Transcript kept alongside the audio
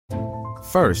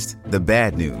First, the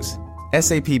bad news.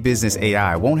 SAP Business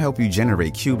AI won't help you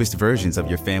generate cubist versions of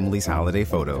your family's holiday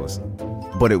photos.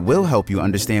 But it will help you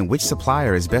understand which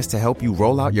supplier is best to help you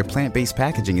roll out your plant-based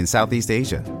packaging in Southeast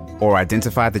Asia, or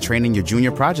identify the training your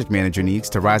junior project manager needs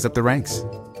to rise up the ranks,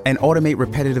 and automate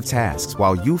repetitive tasks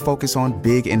while you focus on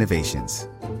big innovations,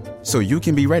 so you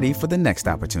can be ready for the next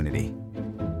opportunity.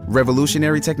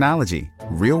 Revolutionary technology,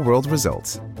 real-world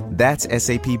results. That's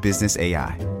SAP Business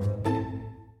AI.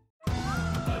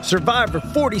 Survivor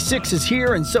 46 is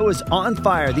here, and so is On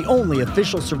Fire, the only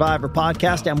official Survivor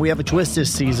podcast, and we have a twist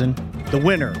this season. The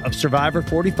winner of Survivor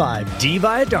 45, Dee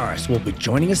Valladares, will be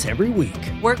joining us every week.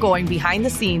 We're going behind the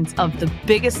scenes of the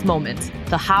biggest moments,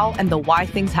 the how and the why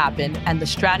things happen, and the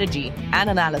strategy and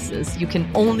analysis you can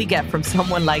only get from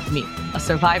someone like me, a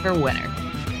Survivor winner.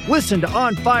 Listen to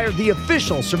On Fire, the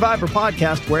official Survivor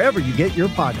podcast, wherever you get your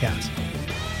podcasts.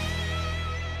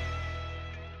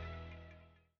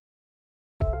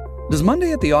 Does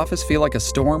Monday at the office feel like a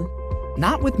storm?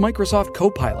 Not with Microsoft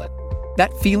Copilot.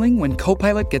 That feeling when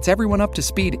Copilot gets everyone up to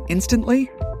speed instantly?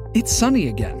 It's sunny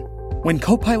again. When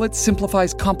Copilot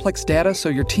simplifies complex data so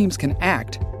your teams can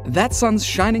act, that sun's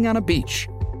shining on a beach.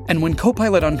 And when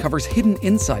Copilot uncovers hidden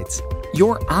insights,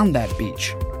 you're on that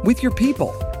beach with your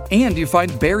people, and you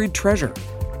find buried treasure.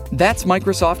 That's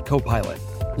Microsoft Copilot.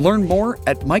 Learn more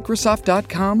at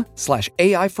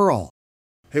Microsoft.com/AI for all.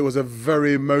 It was a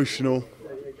very emotional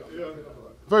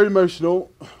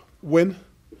win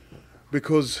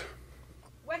because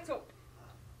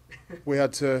we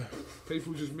had to.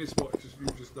 People just miss what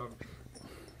you've just done.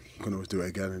 I can always do it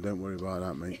again, and don't worry about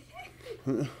that, mate.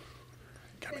 Get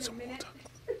me some water.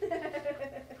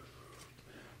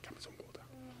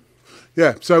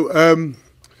 Yeah, so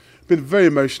been very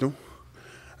emotional.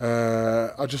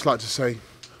 I'd just like to say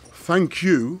thank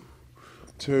you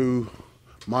to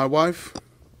my wife,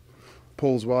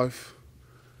 Paul's wife,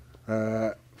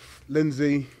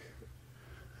 Lindsay,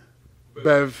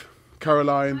 Bev,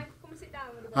 Caroline,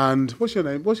 and what's your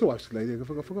name? What's your wife's lady? I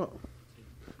forgot.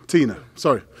 Tina.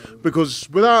 Sorry, because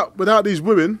without these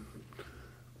women,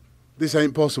 this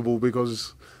ain't possible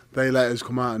because they let us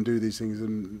come out and do these things,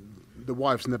 and the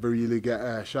wives never really get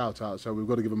a shout out, so we've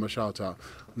got to give them a shout out.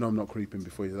 No, I'm not creeping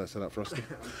before you say that, Frosty.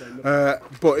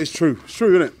 But it's true,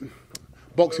 isn't it?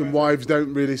 Boxing wives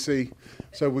don't really see,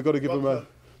 so we've got to give them a.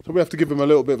 So we have to give them a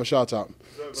little bit of a shout out.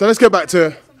 So let's get back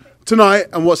to tonight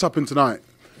and what's happened tonight.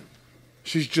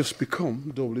 She's just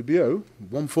become WBO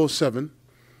 147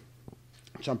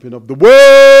 champion of the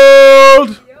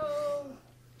world.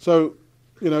 So,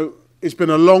 it's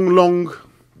been a long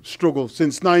struggle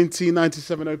since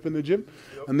 1997 opened the gym.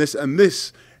 And this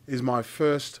is my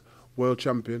first world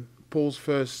champion, Paul's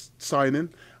first signing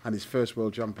and his first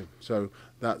world champion. So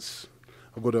that's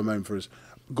a good omen for us.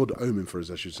 Good omen for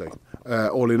us, I should say.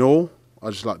 All in all,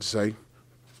 I'd just like to say,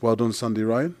 well done, Sandy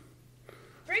Ryan.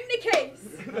 Bring the case.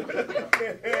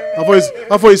 I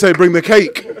thought you said bring the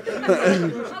cake. I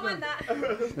want that.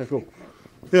 Yeah, cool.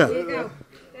 Yeah. There you go.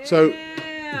 So.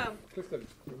 Clifton.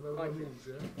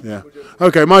 Yeah.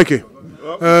 Okay, Mikey.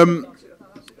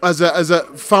 As a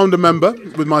founder member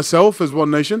with myself as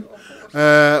One Nation,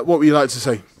 what would you like to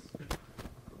say?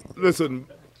 Listen,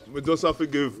 we just have to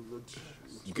give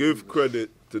credit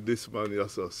to this man,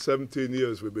 yes, sir. 17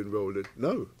 years we've been rolling.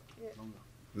 No,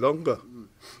 longer.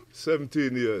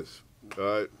 17 years,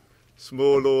 right?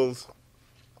 Small halls.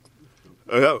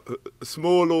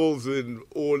 Small halls in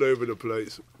all over the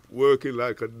place, working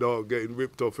like a dog, getting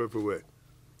ripped off everywhere.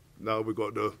 Now we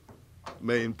got the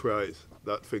main prize,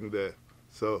 that thing there.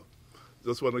 So,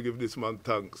 just want to give this man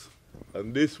thanks.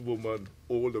 And this woman,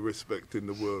 all the respect in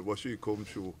the world, what she come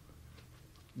through.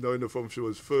 Knowing her from she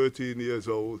was 13 years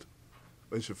old,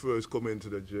 when she first come into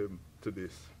the gym to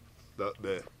this, that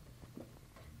there.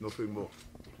 Nothing more.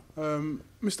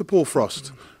 Mr. Paul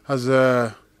Frost has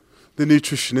the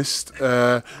nutritionist,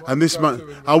 and this man,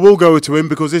 I will go to him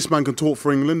because this man can talk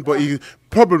for England, but we'd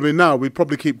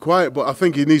probably keep quiet, but I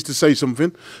think he needs to say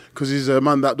something because he's a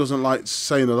man that doesn't like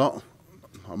saying a lot.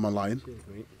 Am I lying?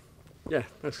 Yeah,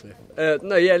 that's clear.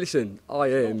 Listen,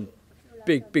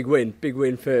 big win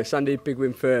for Sandy, big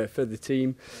win for the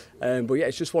team. But yeah,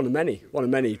 it's just one of many.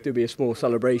 There'll be a small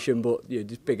celebration, but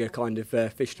just bigger kind of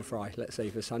fish to fry, let's say,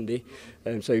 for Sandy.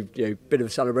 So bit of a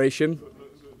celebration,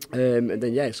 and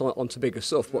then it's on to bigger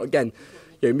stuff. But again,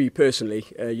 me personally,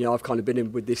 I've kind of been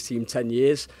in with this team 10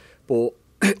 years, but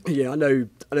I know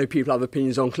people have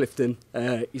opinions on Clifton.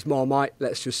 He's Marmite,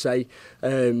 let's just say,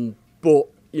 but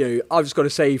I've just got to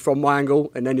say from my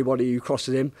angle, and anybody who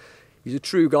crosses him, He's a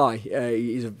true guy.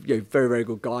 He's a very, very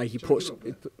good guy. He puts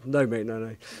no, mate,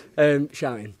 no,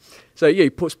 shouting. So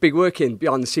he puts big work in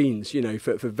behind the scenes,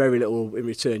 for very little in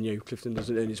return. Clifton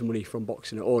doesn't earn his money from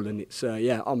boxing at all, and it's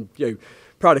I'm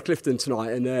proud of Clifton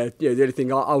tonight. And the only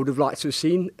thing I would have liked to have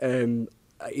seen,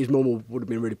 his mum would have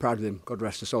been really proud of him. God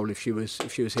rest her soul. If she was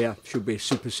here, she'd be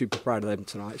super proud of them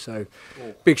tonight. So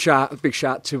big shout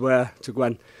to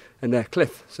Gwen and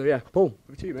Cliff. So yeah, Paul,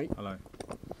 over to you, mate. Hello.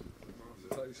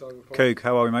 Cook,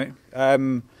 how are we, mate?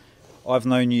 I've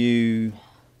known you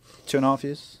 2.5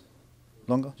 years.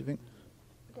 Longer, do you think?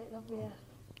 A bit longer, yeah.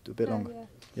 A bit longer.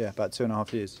 Yeah, about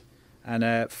 2.5 years.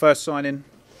 And first signing,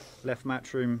 left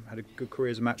Matchroom, had a good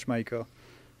career as a matchmaker.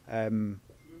 But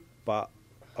I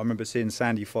remember seeing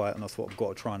Sandy fight and I thought, I've got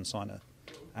to try and sign her.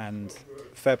 And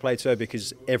fair play to her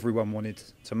because everyone wanted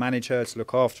to manage her, to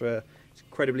look after her. It's an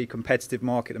incredibly competitive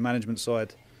market, the management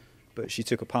side. But she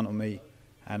took a punt on me.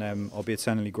 And I'll be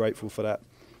eternally grateful for that.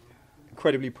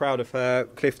 Incredibly proud of her.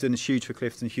 Clifton is huge for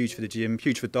Clifton, huge for the gym,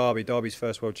 huge for Derby. Derby's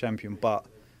first world champion. But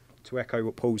to echo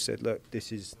what Paul said, look,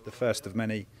 this is the first of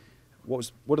many.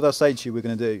 What did I say to you we're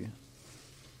going to do?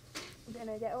 We're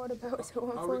going to get all the belts at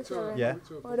 147. Yeah?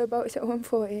 All the belts at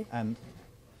 140. And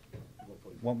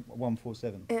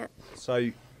 147. Yeah. So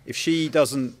if she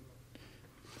doesn't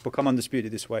become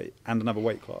undisputed this weight and another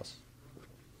weight class,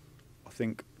 I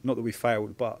think, not that we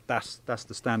failed, but that's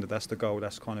the standard, that's the goal,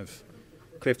 that's kind of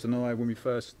Clifton and I, when we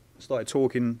first started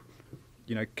talking,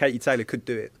 Katie Taylor could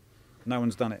do it. No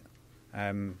one's done it.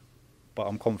 But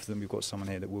I'm confident we've got someone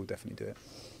here that will definitely do it.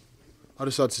 I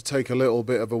decided to take a little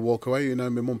bit of a walk away. My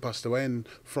mum passed away and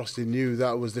Frosty knew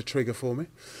that was the trigger for me.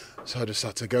 So I just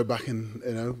had to go back and,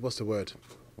 what's the word?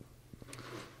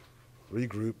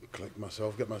 Regroup, collect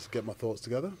myself, get my thoughts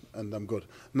together, and I'm good.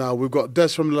 Now, we've got Des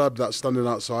from the lab that's standing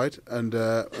outside, and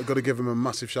I've got to give him a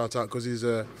massive shout out because he's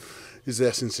the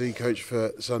S&C coach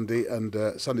for Sandy, and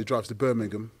Sandy drives to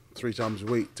Birmingham 3 times a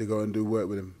week to go and do work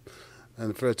with him.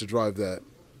 And for her to drive there,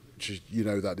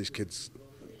 that this kid's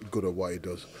good at what he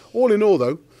does. All in all,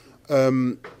 though,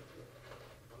 we'll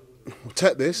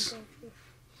take this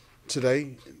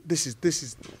today. This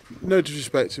is no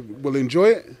disrespect. We'll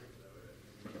enjoy it.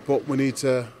 But we need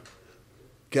to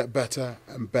get better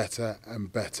and better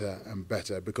and better and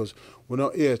better because we're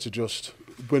not here to just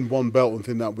win one belt and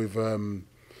think that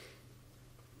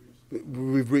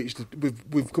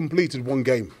we've completed one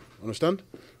game. Understand?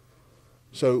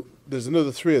 So there's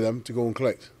another 3 of them to go and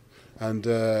collect. And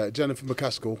Jennifer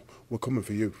McCaskill, we're coming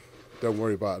for you. Don't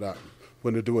worry about that. We're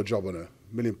going to do a job on her,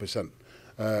 1,000,000%.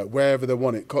 Wherever they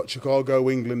want it, Chicago,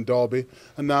 England, Derby.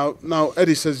 And now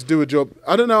Eddie says do a job.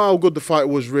 I don't know how good the fight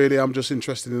was really. I'm just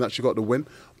interested in that she got the win.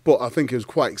 But I think it was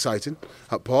quite exciting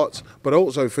at parts. But I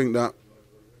also think that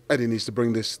Eddie needs to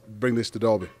bring this to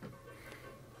Derby.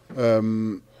 I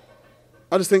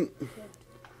just think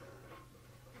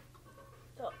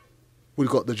we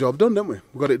got the job done, didn't we?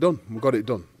 We got it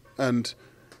done. And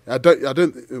I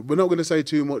don't. We're not going to say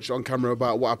too much on camera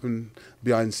about what happened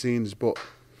behind scenes, but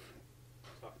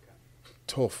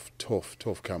tough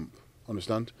camp.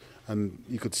 Understand? And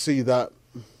you could see that.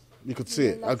 You could see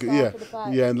it.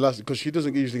 And because she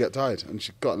doesn't usually get tired, and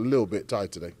she got a little bit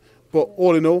tired today. But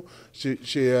all in all, she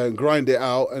grinded it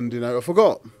out, and I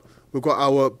forgot we've got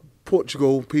our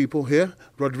Portugal people here,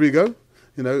 Rodrigo.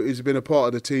 He's been a part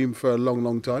of the team for a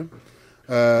long time.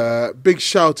 Big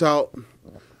shout out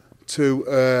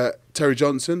to Terry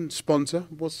Johnson, sponsor.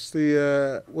 What's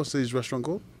his restaurant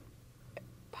called?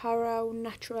 Parel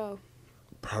Natural.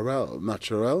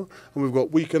 And we've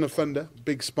got Weekend Offender,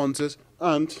 big sponsors,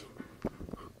 and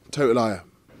Total Liar,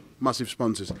 massive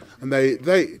sponsors. And they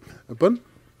Bun?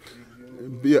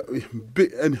 Yeah,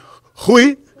 and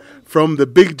Hui from the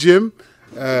big gym,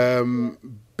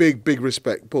 big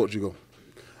respect, Portugal.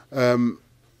 What are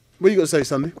you got to say,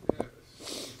 Sandy?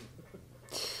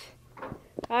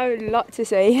 I have a lot to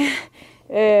say,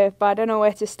 but I don't know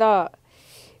where to start.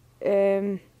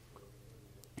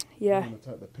 Yeah. I'm going to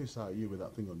take the piss out of you with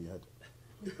that thing on your head.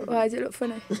 Why does it look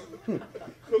funny?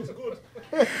 Looks good.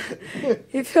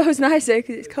 It feels nice though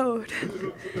because it's cold.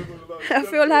 I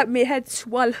feel like my head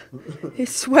swell.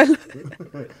 It's swell.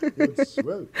 It's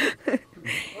swell.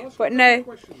 But no.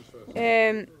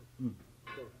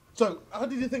 So, how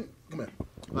did you think? Come here.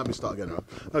 Let me start again.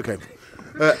 Okay.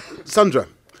 Sandra,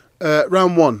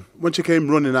 round 1, when she came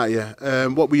running at you,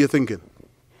 what were you thinking?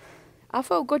 I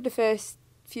felt good the first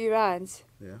few rounds.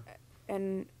 Yeah.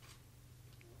 And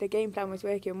the game plan was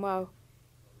working well.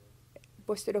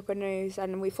 Busted up her nose,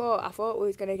 and I thought we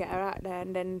was going to get her out there,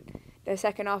 and then the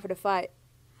second half of the fight,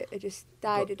 it just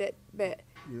died a bit.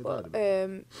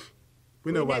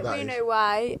 We know why that is. We know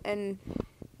why, and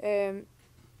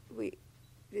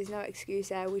there's no excuse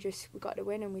there. We got the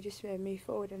win and we just move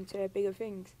forward into bigger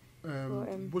things.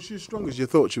 Was she as strong as you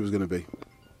thought she was going to be?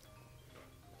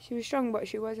 She was strong, but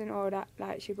she wasn't all that.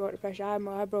 Like, she brought the pressure. I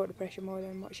brought the pressure more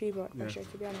than what she brought the pressure,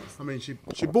 to be honest. I mean, she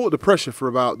brought the pressure for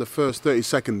about the first 30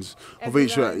 seconds of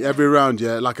each round. Every round,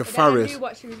 yeah, like a farrier. I knew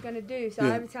what she was going to do, so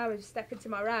every time I was stepping to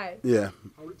my right. Yeah.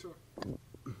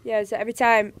 Yeah, so every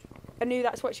time I knew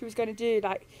that's what she was going to do.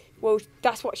 Like, well,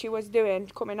 that's what she was doing,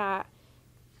 coming out.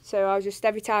 So I was just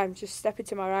every time just stepping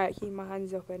to my right, keeping my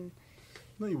hands up, and.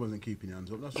 No, you wasn't keeping your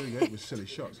hands up. That's all you ate was silly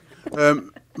shots.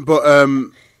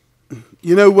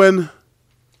 You know when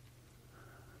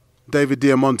David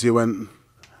Diamante went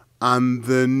and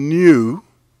the new,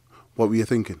 what were you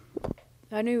thinking?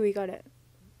 I knew we got it.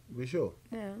 We sure?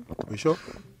 Yeah. We sure?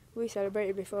 We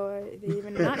celebrated before they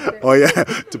even announced it. Oh yeah,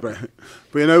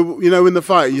 but you know, in the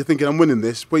fight, you're thinking, I'm winning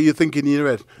this. What are you thinking in your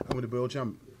head? I'm going to be world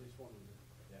champ.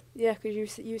 Yeah,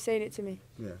 because you were saying it to me.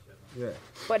 Yeah.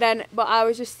 But I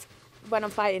was just when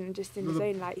I'm fighting, just in the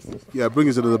zone, like. It's just yeah, bring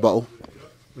us another bottle.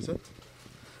 What's that?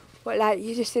 But like,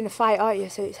 you're just in a fight, aren't you?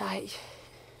 So it's like.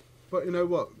 But you know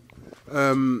what?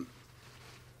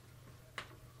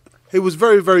 He was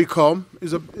very, very calm.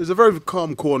 It was a very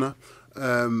calm corner.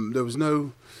 There was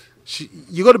no.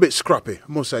 You got a bit scrappy,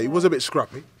 I must say. It was a bit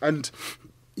scrappy, and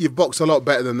you've boxed a lot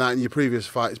better than that in your previous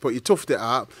fights. But you toughed it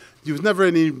out. You was never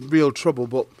any real trouble.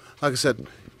 But like I said,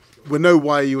 we know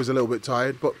why you was a little bit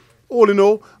tired. But all in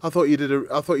all, I thought you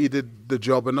did the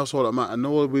job, and that's all that matters. And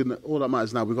all that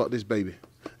matters now, we got this baby.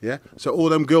 Yeah. So all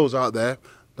them girls out there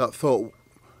that thought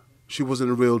she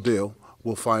wasn't a real deal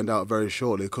will find out very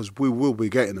shortly, because we will be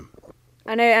getting them.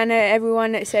 I know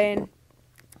everyone that's saying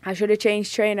I should have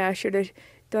changed trainer, I should have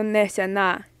done this and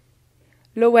that.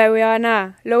 Look where we are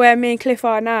now. Look where me and Cliff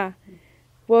are now.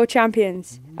 World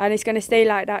champions. And it's going to stay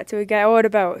like that till we get all the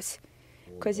belts.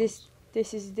 Because this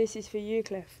is for you,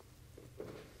 Cliff.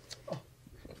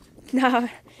 No.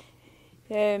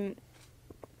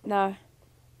 No.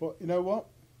 But you know what,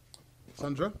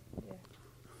 Sandra? Yeah.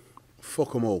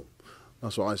 Fuck them all.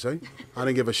 That's what I say. I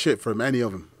don't give a shit from any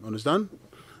of them. Understand?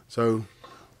 So,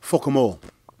 fuck them all.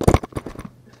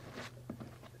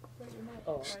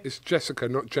 It's Jessica,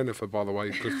 not Jennifer, by the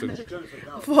way, Clifton.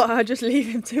 What? I'll just leave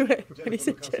him to it when he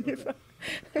said Jennifer.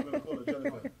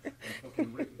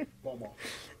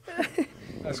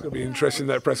 That's going to be interesting,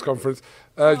 that press conference.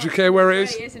 Do you care where it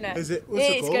is? Great, isn't it? Is it?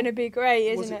 It's going to be great,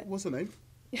 isn't it? What's her name?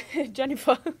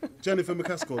 Jennifer. Jennifer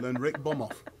McCaskill and Rick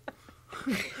Bomoff.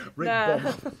 Rick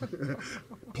Bomoff.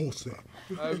 Pussy.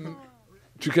 Do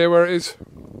you care where it is?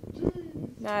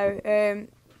 No.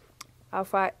 I'll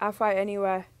fight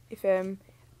anywhere. If I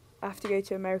have to go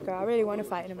to America, I really want to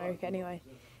fight in America anyway.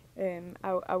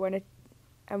 I want to,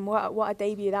 and what a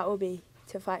debut that will be,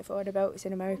 to fight for all the belts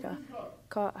in America.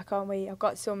 I can't wait.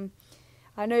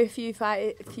 I know a few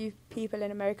people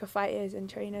in America, fighters and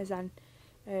trainers, and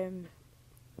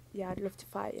yeah, I'd love to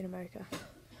fight in America.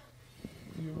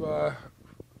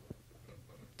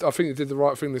 I think you did the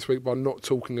right thing this week by not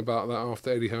talking about that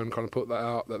after Eddie Hearn kind of put that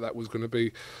out, that was going to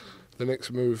be the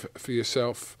next move for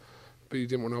yourself. But you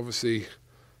didn't want to obviously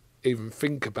even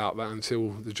think about that until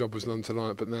the job was done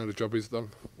tonight, but now the job is done.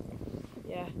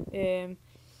 Yeah.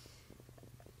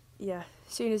 Yeah.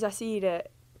 As soon as I seen it,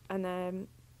 and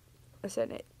I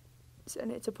sent it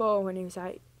to Paul, and he was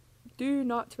like, do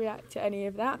not react to any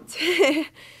of that.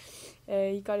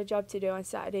 You got a job to do on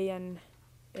Saturday, and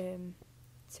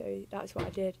so that's what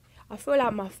I did. I feel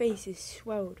like my face is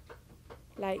swelled.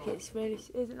 Like, it's really,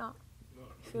 isn't it?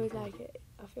 It feels like it.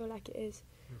 I feel like it is.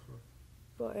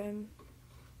 But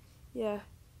yeah,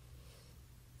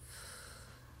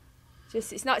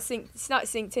 just it's not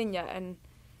synced in yet, and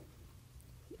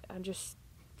I'm just,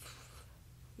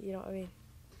 you know what I mean.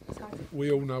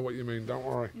 We all know what you mean, don't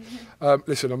worry.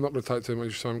 Listen, I'm not going to take too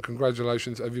much time.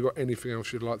 Congratulations. Have you got anything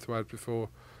else you'd like to add before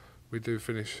we do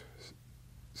finish,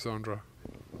 Sandra?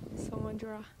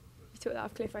 Sandra, you took that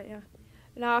off Cliff, ain't you?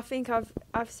 No, I think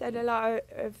I've said a lot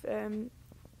of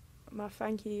my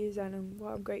thank yous and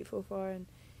what I'm grateful for, and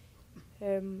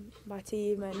my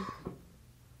team,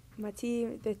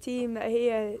 the team that are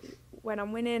here when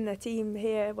I'm winning, the team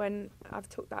here when I've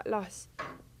took that loss,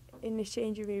 in this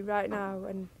changing room right now,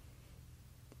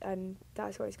 and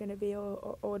that's what it's going to be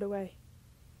all the way.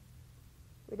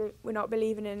 We're not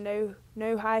believing in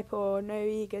no hype or no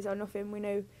egos or nothing. We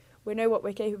know what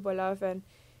we're capable of, and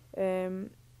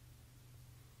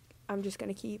I'm just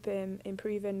going to keep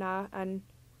improving now, and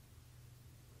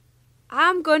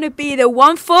I'm going to be the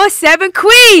 147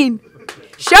 queen.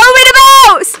 Show me the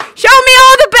belts. Show me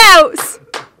all the belts.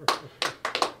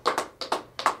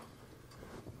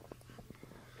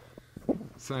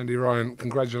 Sandy, Ryan,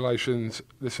 congratulations.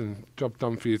 Listen, job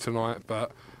done for you tonight,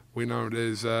 but we know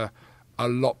there's a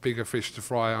lot bigger fish to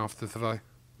fry after today.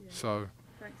 Yeah. So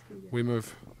we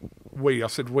move. I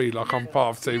said we like I'm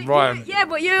part of Team Ryan. Yeah,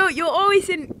 but you're always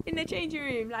in the changing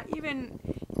room. Like even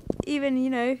you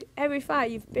know, every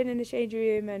fight you've been in the changing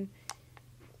room and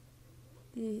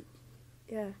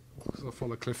yeah. Because I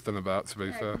follow Clifton about, to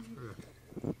be fair.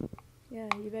 Yeah,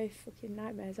 you're both fucking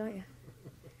nightmares, aren't you?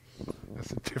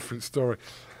 That's a different story.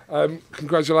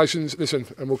 Congratulations, listen,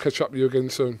 and we'll catch up with you again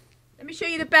soon. Let me show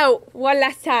you the belt one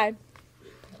last time.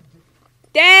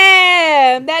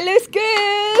 Damn, that looks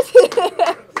good.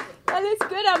 That looks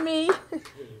good on me.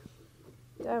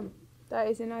 Damn, that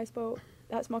is a nice belt.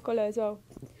 That's my colour as well.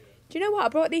 Do you know what? I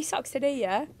brought these socks today,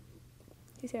 yeah?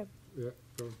 You see them? Yeah,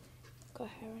 go on. Got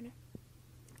hair on it.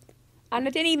 And I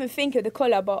didn't even think of the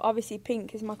colour, but obviously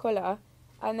pink is my colour.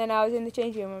 And then I was in the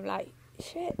changing room, I'm like,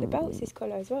 shit, the belt's this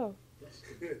colour as well.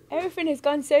 Everything has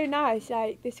gone so nice,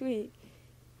 like, this week.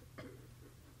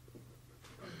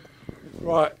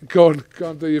 Right, go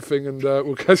on, do your thing, and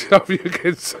we'll catch up with you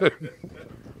again soon.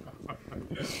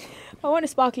 I want a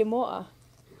sparkling water.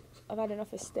 I've had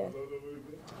enough of still.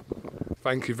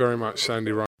 Thank you very much,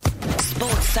 Sandy Ryan.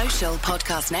 Sports Social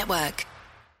Podcast Network.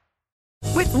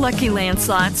 With Lucky Land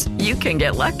Slots, you can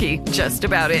get lucky just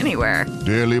about anywhere.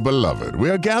 Dearly beloved, we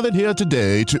are gathered here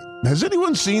today to... Has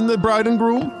anyone seen the bride and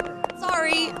groom?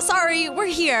 Sorry, we're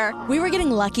here. We were getting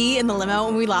lucky in the limo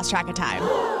and we lost track of time.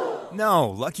 No,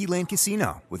 Lucky Land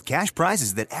Casino, with cash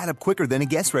prizes that add up quicker than a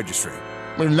guest registry.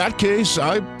 In that case,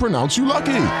 I pronounce you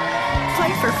lucky.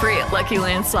 Play for free at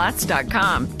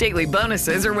LuckyLandSlots.com. Daily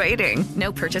bonuses are waiting.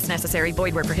 No purchase necessary.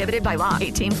 Void where prohibited by law.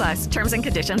 18+. Terms and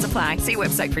conditions apply. See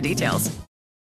website for details.